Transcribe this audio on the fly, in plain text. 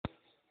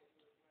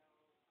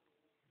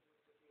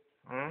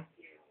Hmm?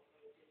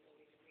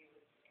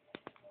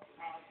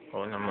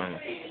 Oo naman.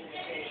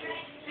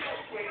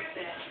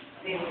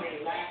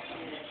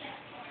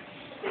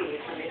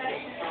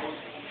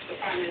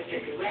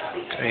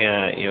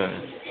 Kaya, yun.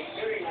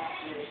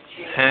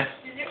 Ha?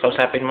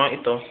 Kausapin mo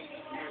ito.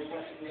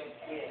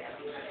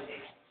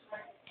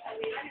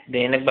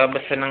 Hindi,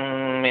 nagbabasa ng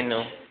menu.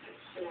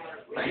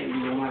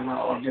 Hindi mo nga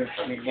ma-order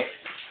sa nila.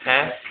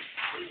 Ha?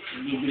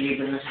 Bibili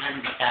na sa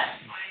kanila.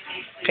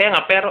 Kaya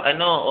nga, pero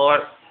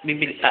or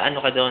bibili,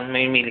 ano ka doon,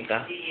 may mili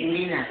ka?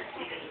 Hindi na.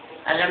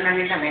 Alam na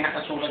nila, may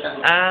nakasulat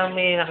ako.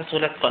 May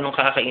nakasulat ko anong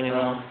kakainin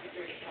mo.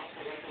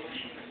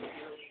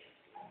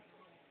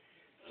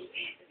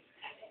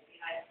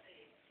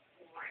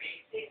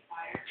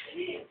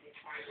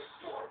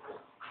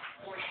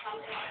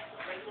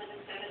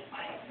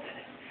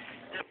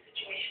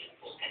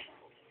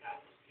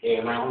 Eh,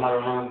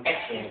 marunong ng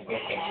text eh.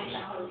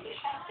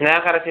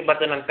 Nakaka-receive ba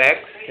ito ng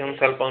text, yung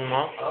cellphone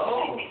mo?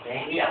 Oo.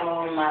 Hindi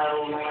ako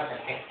marunong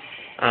sa text.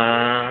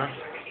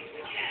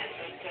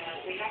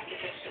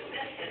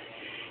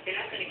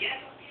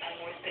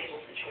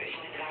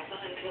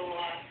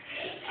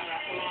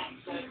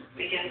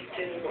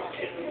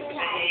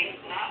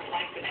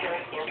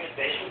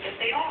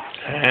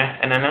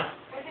 Ano na?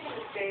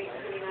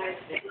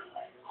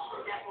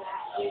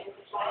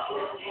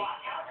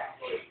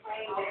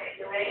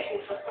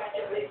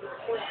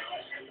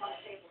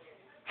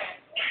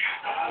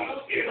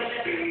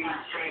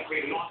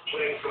 Frankly, not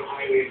playing so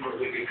highly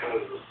partly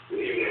because, the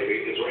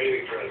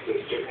Israeli press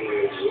is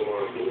certainly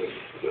absorbed with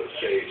the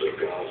fate of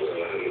Gaza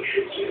and the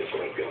troops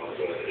inside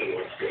Gaza and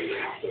what's going to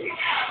happen.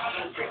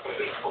 At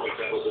this point,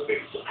 that was a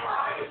big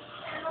surprise.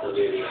 I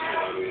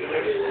mean,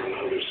 everyone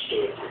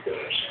understood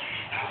that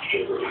after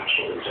the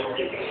national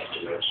intelligence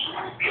estimates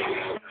came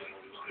out,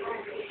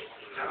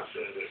 have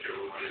said that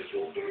Iran is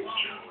a big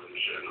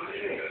challenge, and I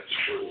think that's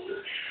true.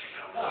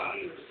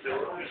 There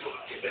were people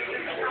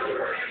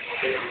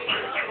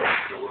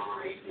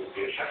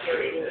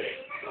where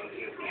they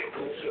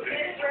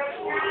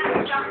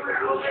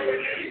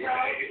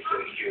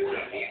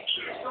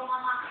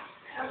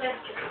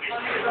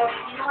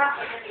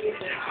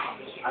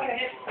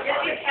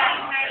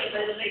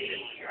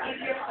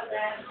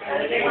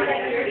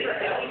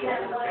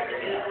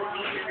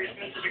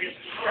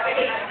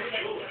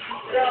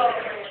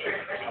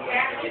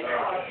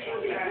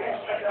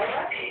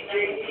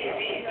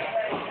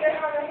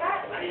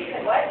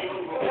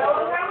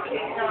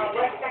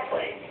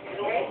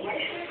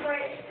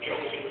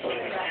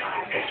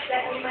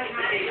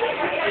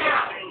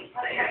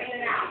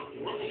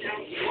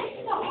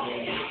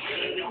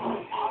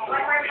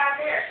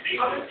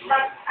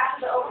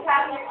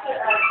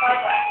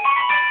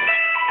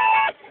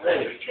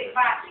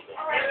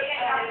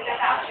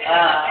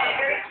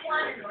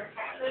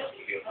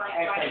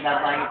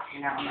Nagbabayad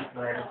sila ako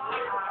mag-work.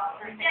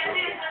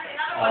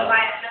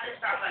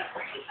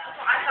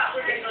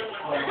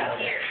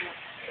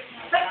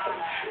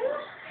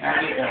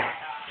 Nandito.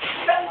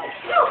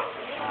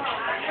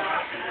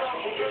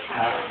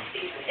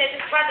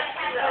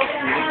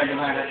 Hindi pa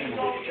dumarating.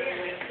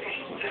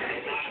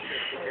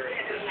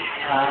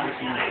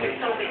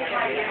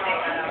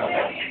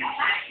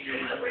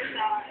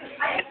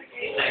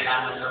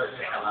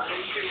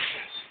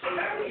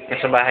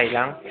 Nasa bahay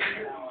lang?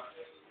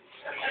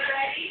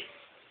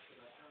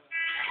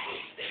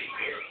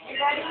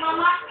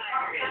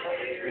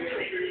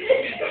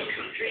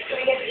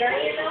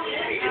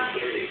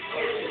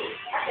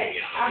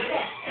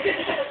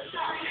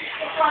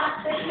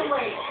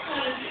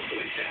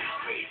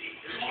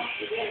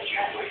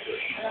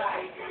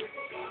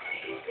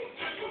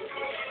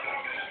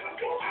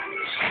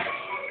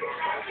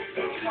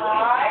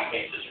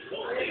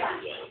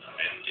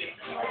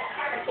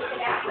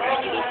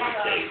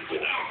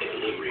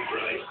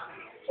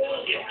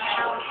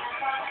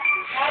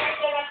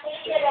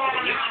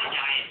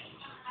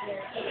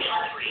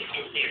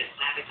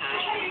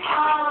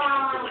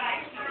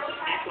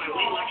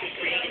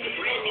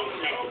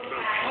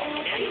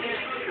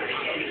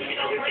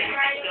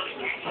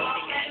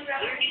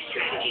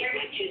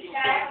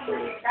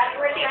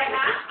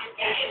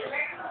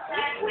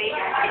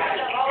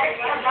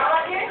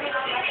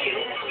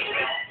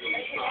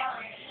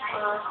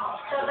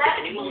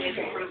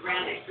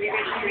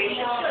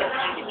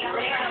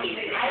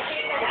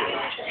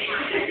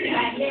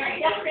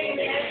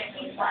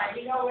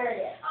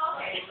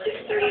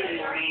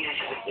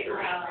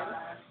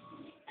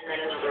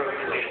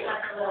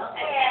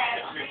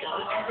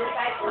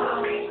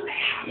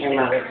 Yung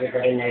makikita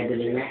rin na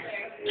ibili niya.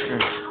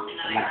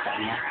 Mata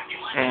niya.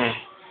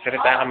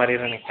 Salita ka,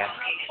 maririnig ka.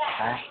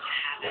 Ha?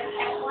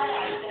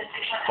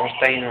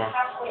 Kumustahin mo?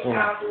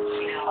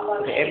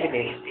 Kasi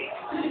everyday.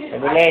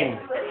 Evelyn,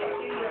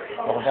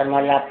 buksan mo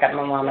laptop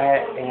mo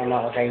mamaya, tingnan mo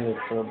ako sa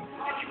YouTube.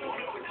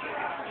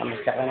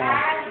 Kamusta ka na?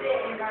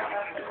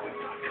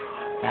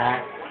 Ha?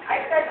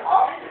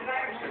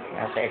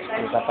 Nasa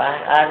school ka pa?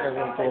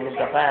 Natutulog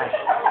ka pa.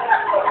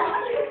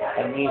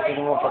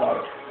 Pag-gising mo,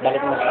 pag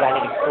balik mo sa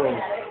galing school,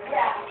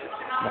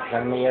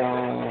 buksan mo yung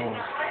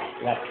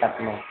laptop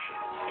mo.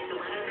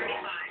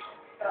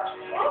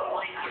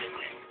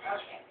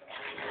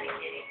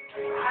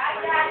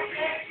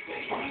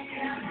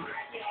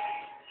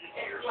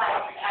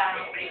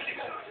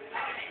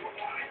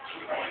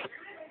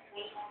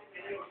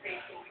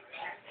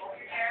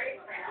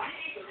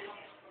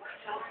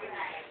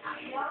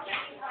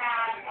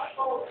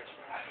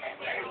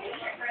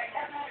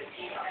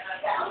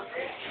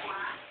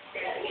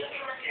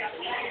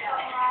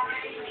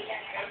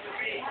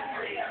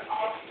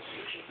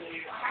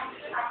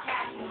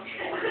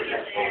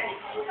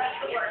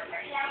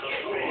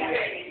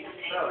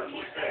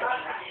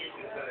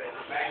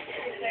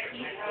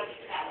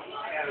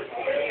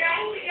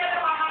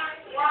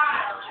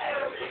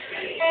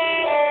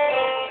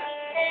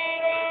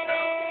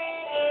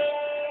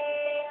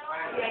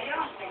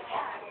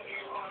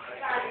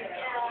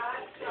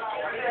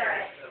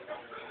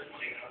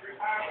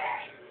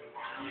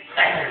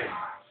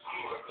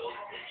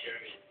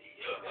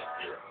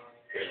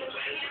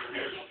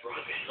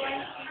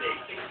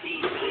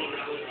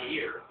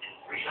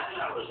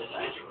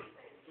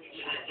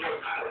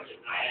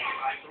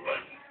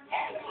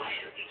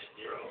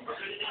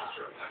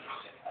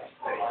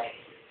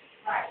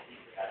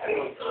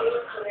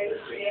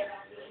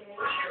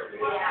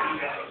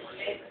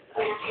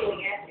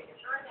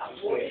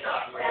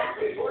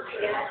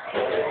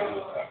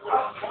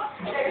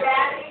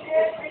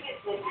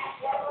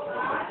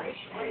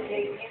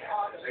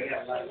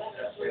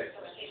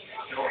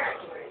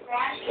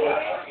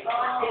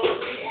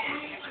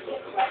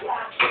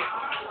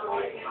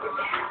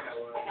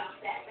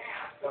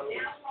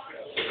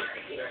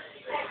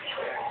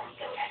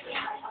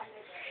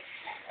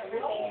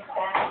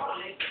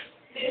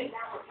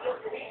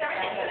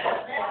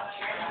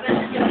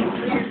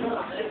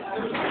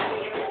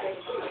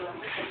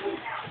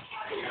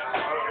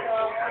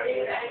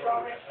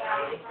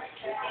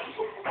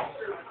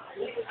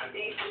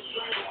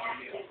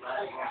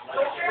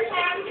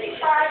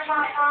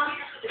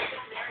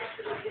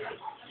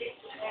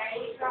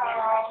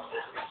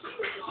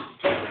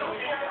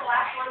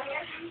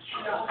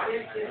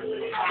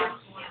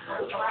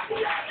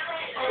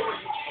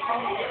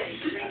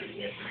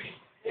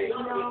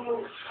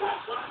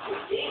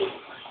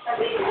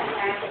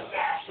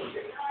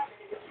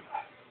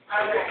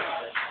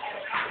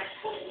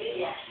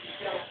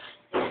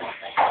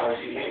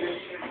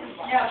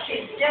 No,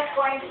 she's just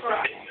going for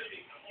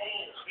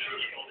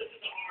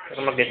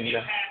Pero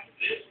maganda.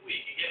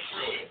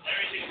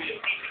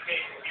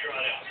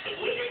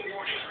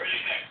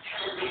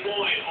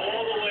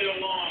 all the way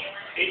along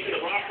into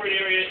the Rockford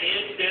area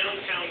and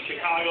downtown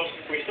Chicago.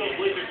 We still have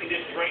blizzard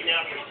conditions right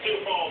now from Sioux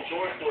Falls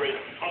northward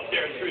up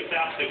there through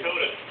South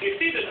Dakota. You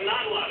see there's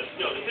not a lot of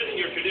snow. This isn't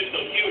your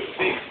traditional huge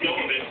big snow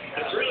event.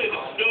 It's really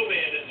the snow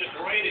band that's just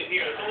right in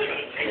here. It's only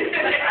about a 2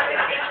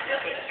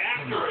 but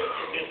after it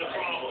is the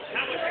problem.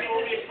 How much snow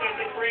are we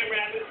expecting? Grand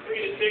Rapids 3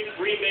 to 6,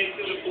 Green Bay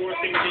 2 to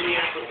 4, same as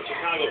Minneapolis and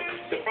Chicago.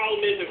 The problem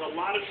is there's a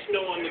lot of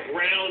snow on the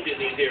ground in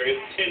these areas.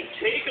 And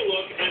take a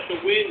look at the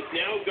winds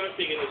now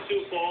gusting in the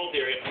Sioux Falls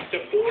area to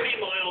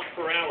 40 miles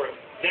per hour.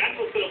 That's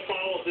what's going to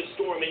follow this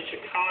storm in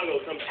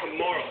Chicago come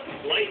tomorrow.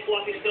 Light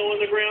fluffy snow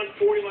on the ground,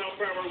 40 mile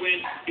per hour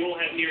wind. You will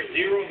have near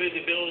zero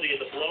visibility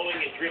of the blowing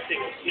and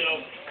drifting of snow.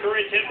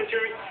 Current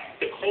temperature,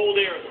 the cold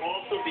air is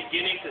also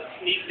beginning to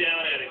sneak down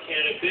out of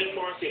Canada.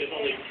 Bismarck, it is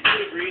only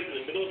 2 degrees in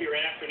the middle of your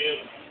afternoon,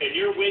 and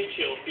your wind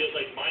chill feels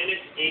like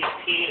minus 18.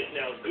 It's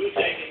now goose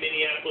egg in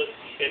Minneapolis,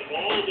 and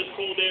all of this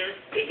cold air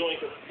is going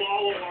to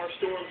follow our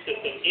storm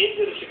system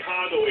into the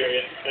Chicago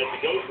area as we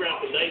go throughout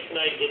the night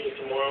tonight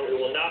into tomorrow. It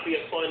will not be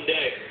a fun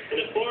day.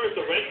 And as far as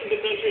the rest of the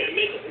country, I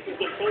mentioned this is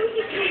the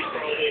coldest week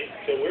probably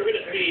that we're going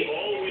to see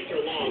all winter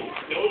long.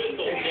 Notice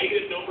those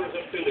negative numbers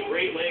up through the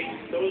Great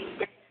Lakes. Those